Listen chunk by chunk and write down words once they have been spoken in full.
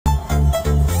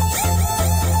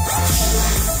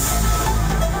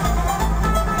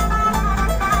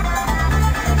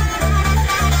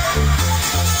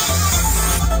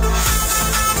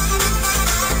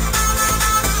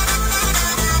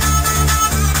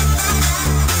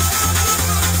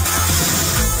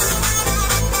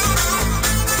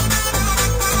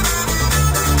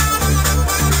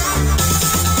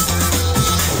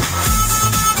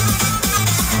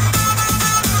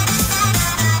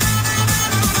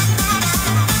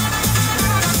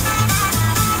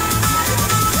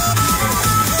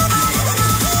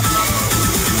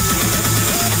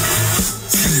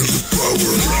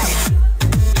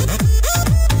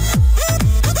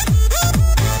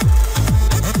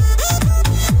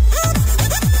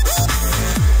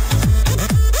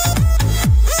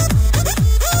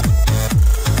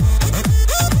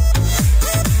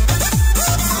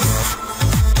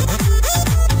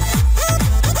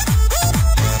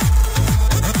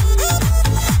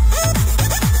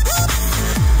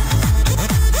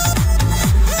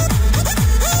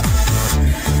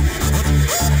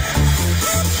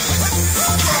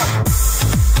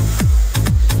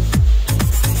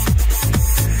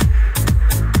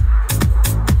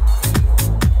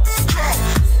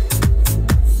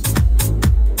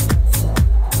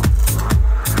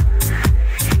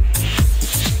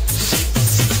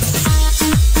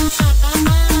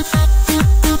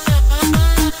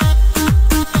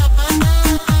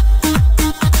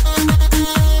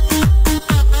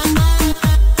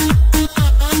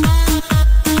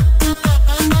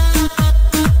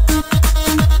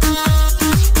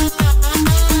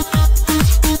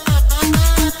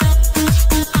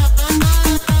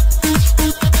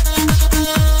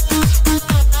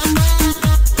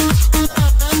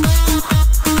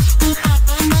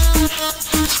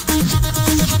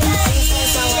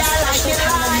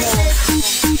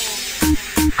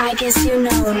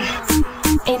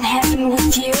in heaven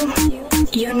with you,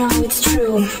 you know it's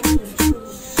true.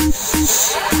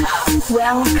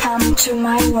 Welcome to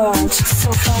my world,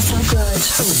 so far so good.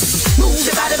 Move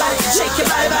your body, body, shake your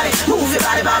body, body. Move your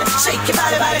body, body, shake your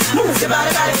body, body. Move your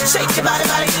body, body, shake your body,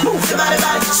 body. Move your body,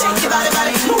 body, shake your body,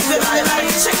 body. Move your body, body,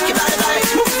 shake your body, body.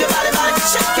 Move your body, body,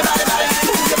 shake your body, body.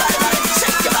 Move your body, body,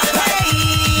 shake your body, body.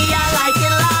 Hey, I like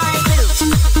it like this.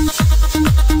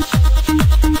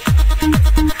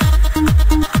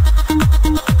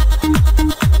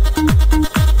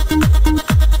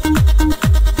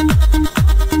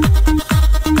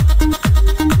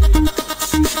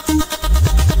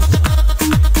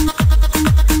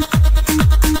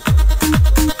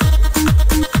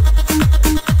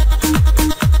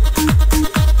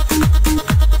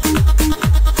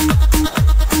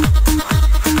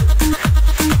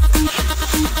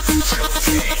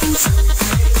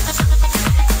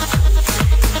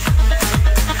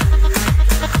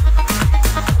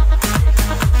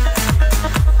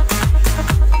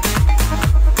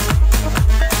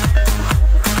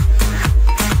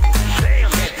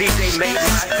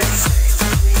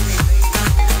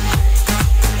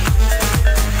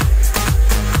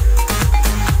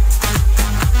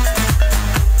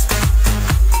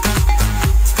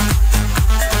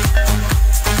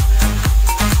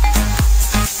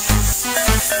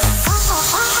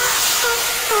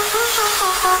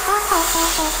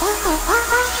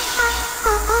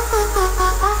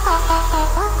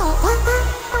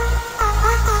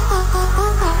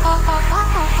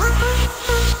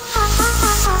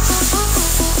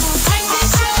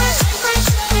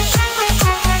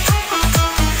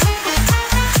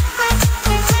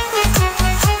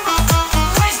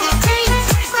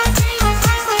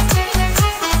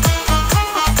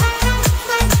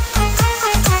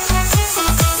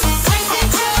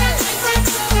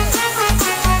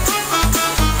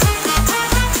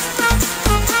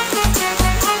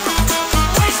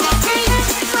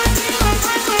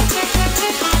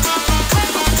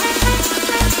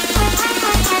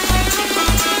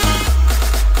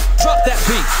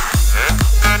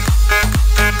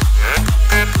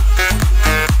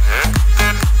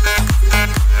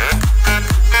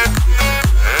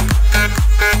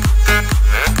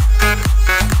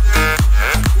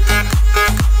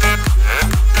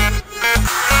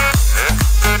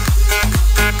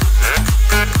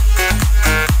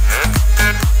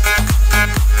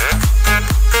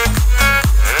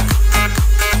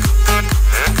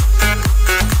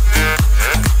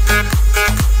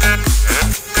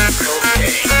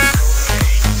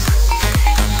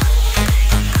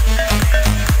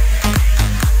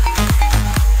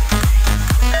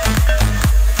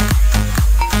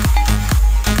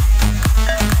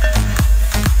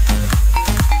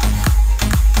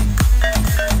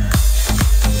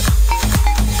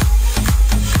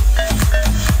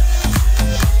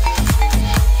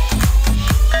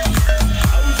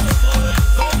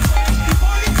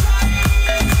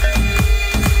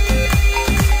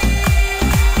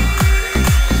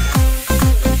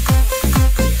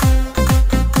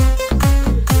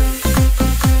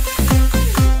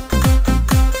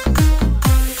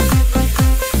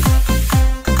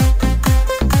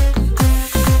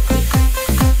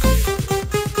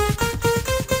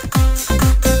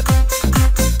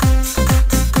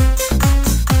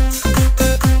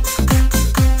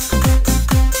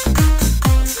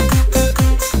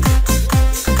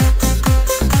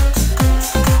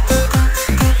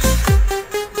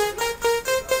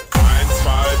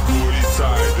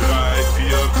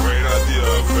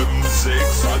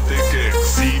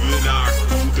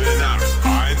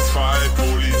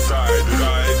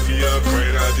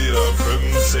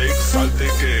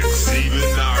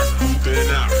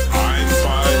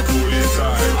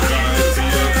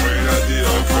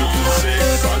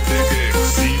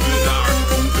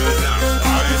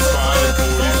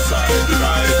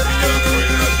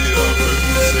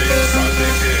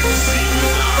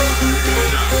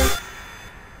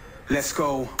 Let's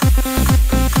go.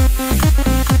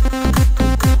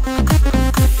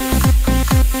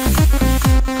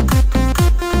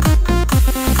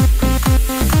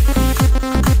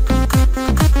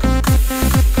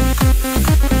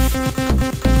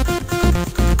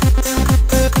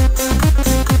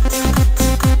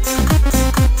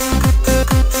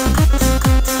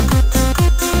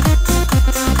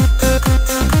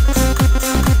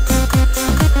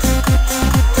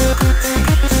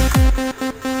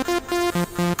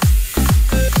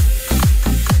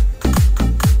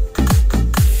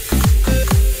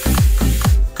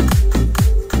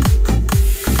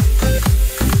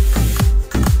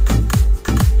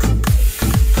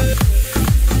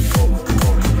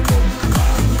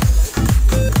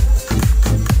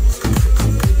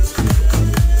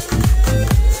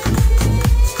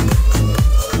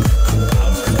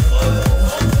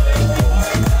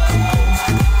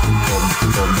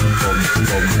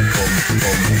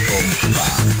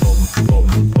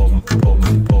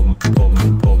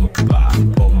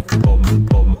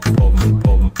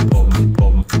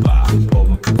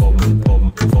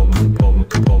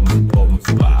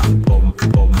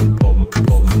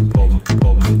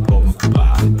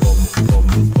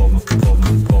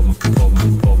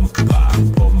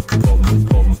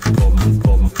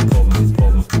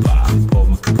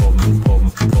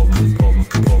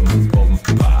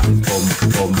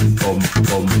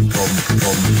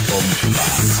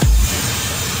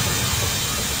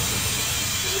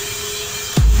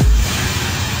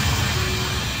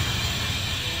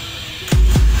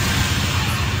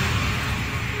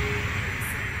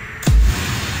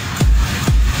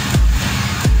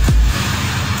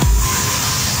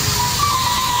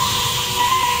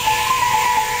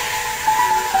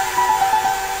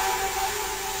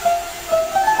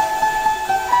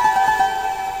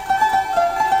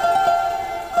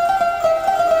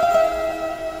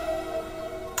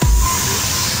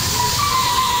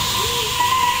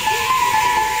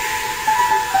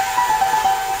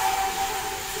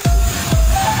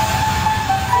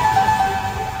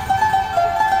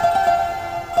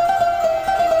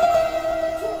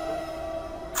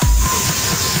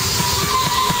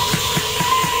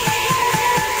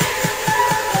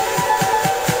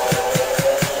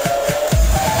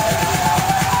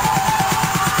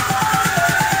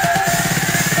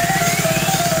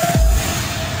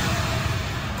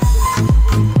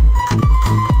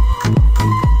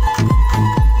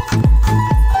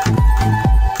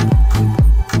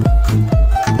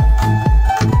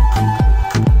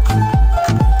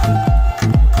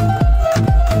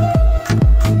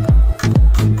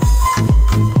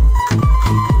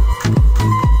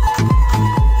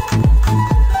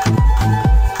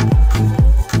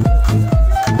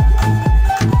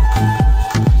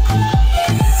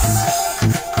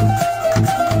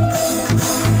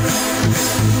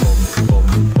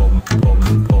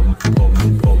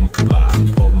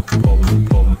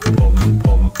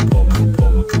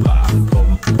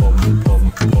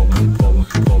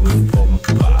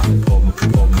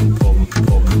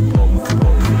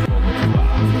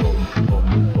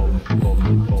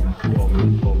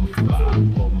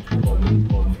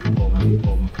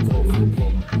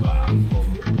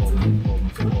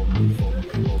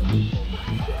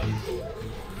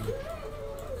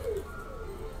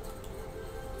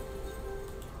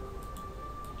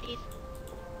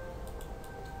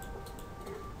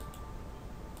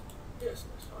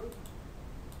 business, honey.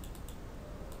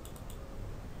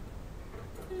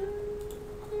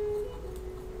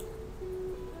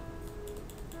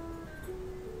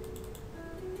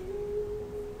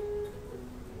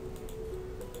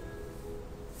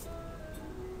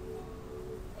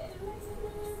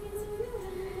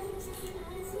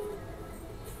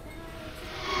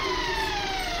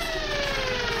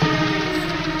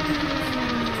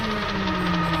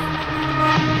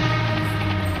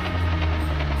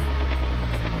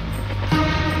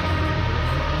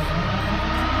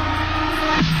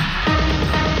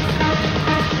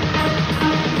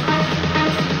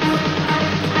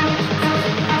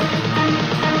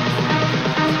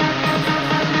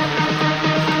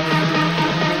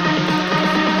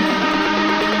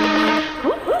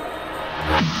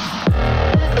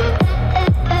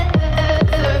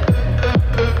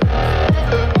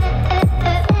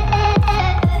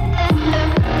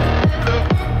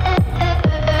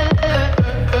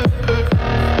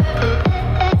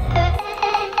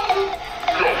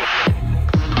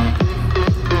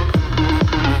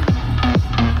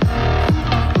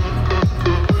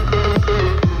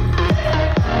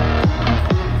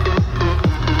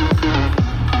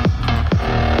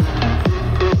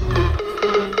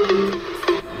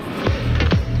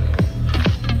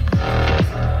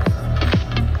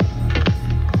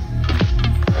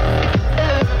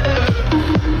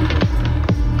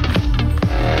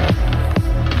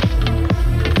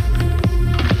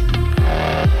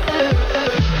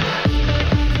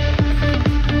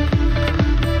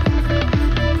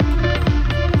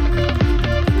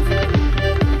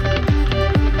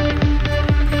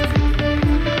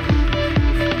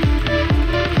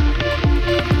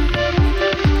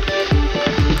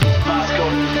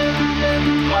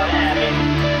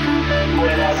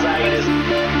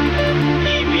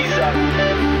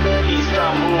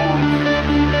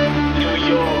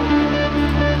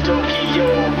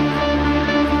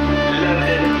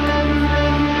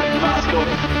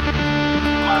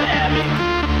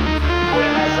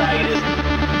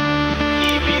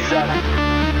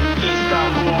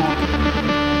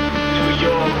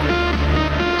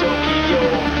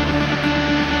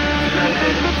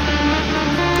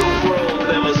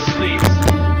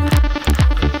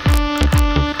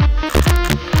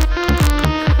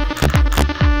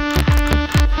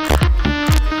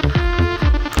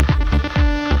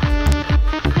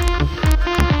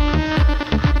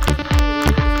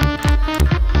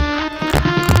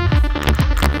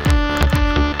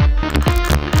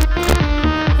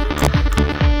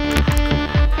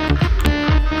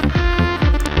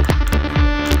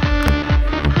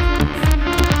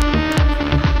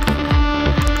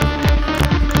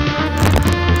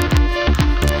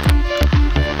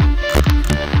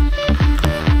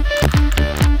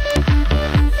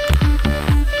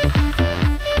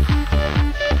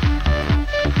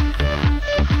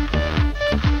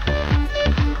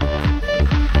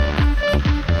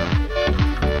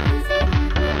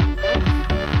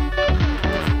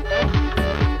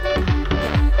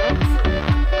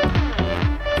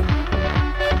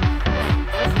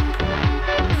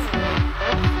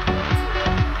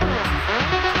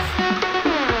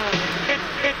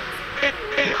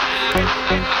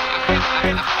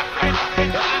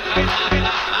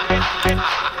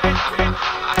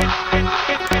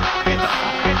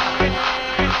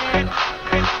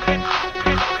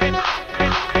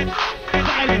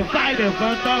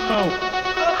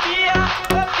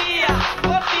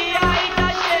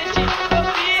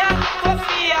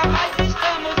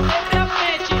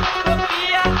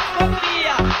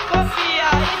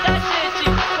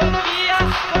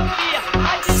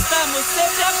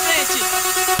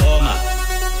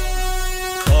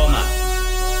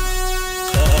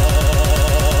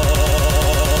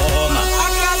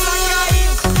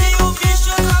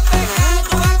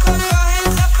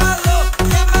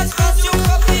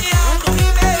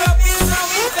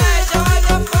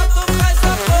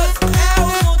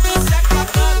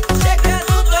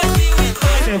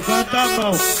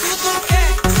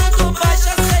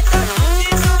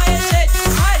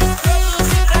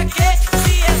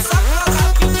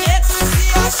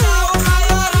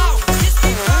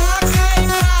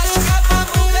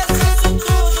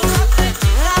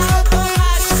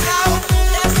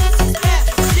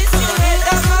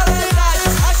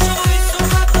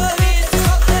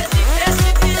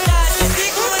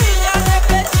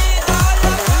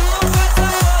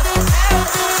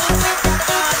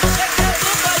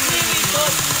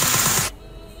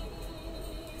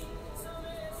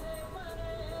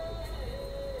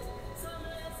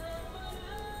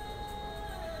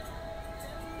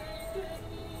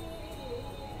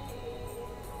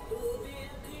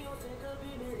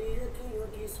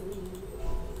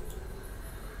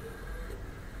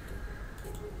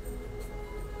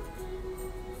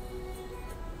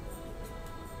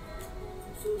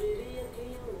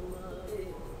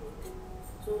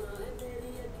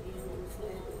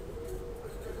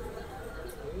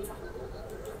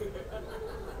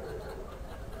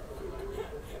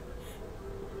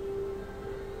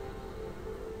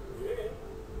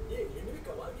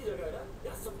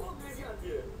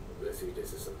 सीधे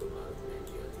से सब तुम्हारे नहीं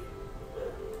किया थी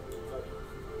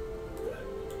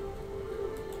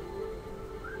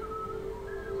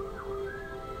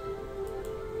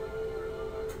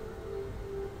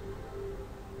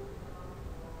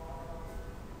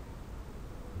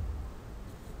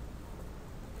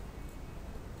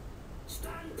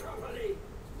Stand properly.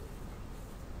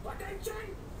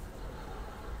 Attention.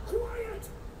 Quiet.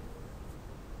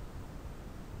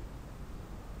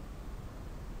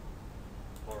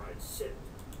 All right, sit.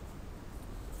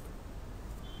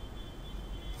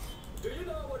 Do you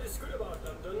know what is good about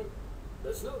London?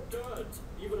 There's no dirt,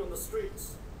 even on the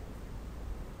streets.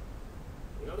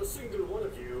 Not a single one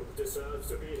of you deserves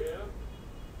to be here.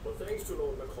 But thanks to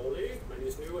Lord Macaulay and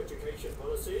his new education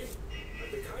policy,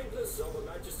 and the kindness of Her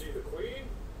Majesty the Queen,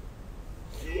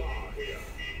 you are here.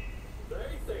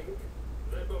 They think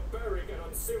that barbaric and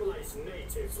uncivilized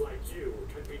natives like you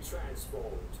can be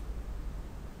transformed.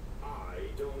 I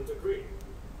don't agree.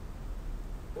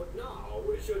 But now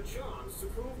is your chance to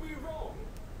prove me wrong.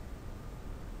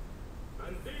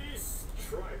 And these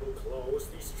tribal clothes,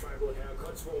 these tribal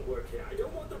haircuts won't work here. I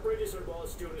don't want the British and Royal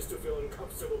students to feel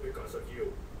uncomfortable because of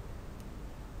you.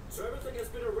 So everything has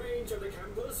been arranged at the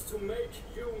campus to make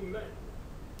you men.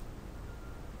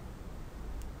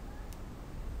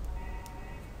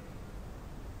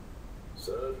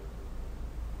 Sir,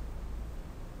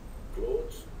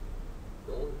 clothes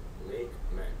don't make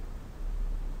men.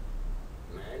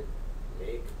 Men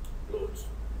make clothes.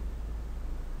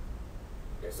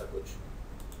 ऐसा कुछ,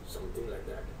 something like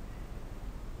that.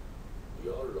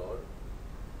 Your Lord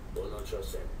Bonacha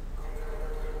said.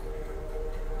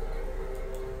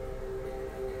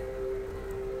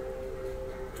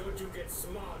 Don't you get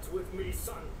smart with me,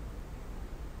 son.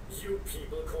 You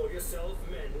people call yourself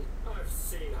men. I've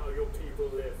seen how your people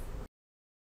live.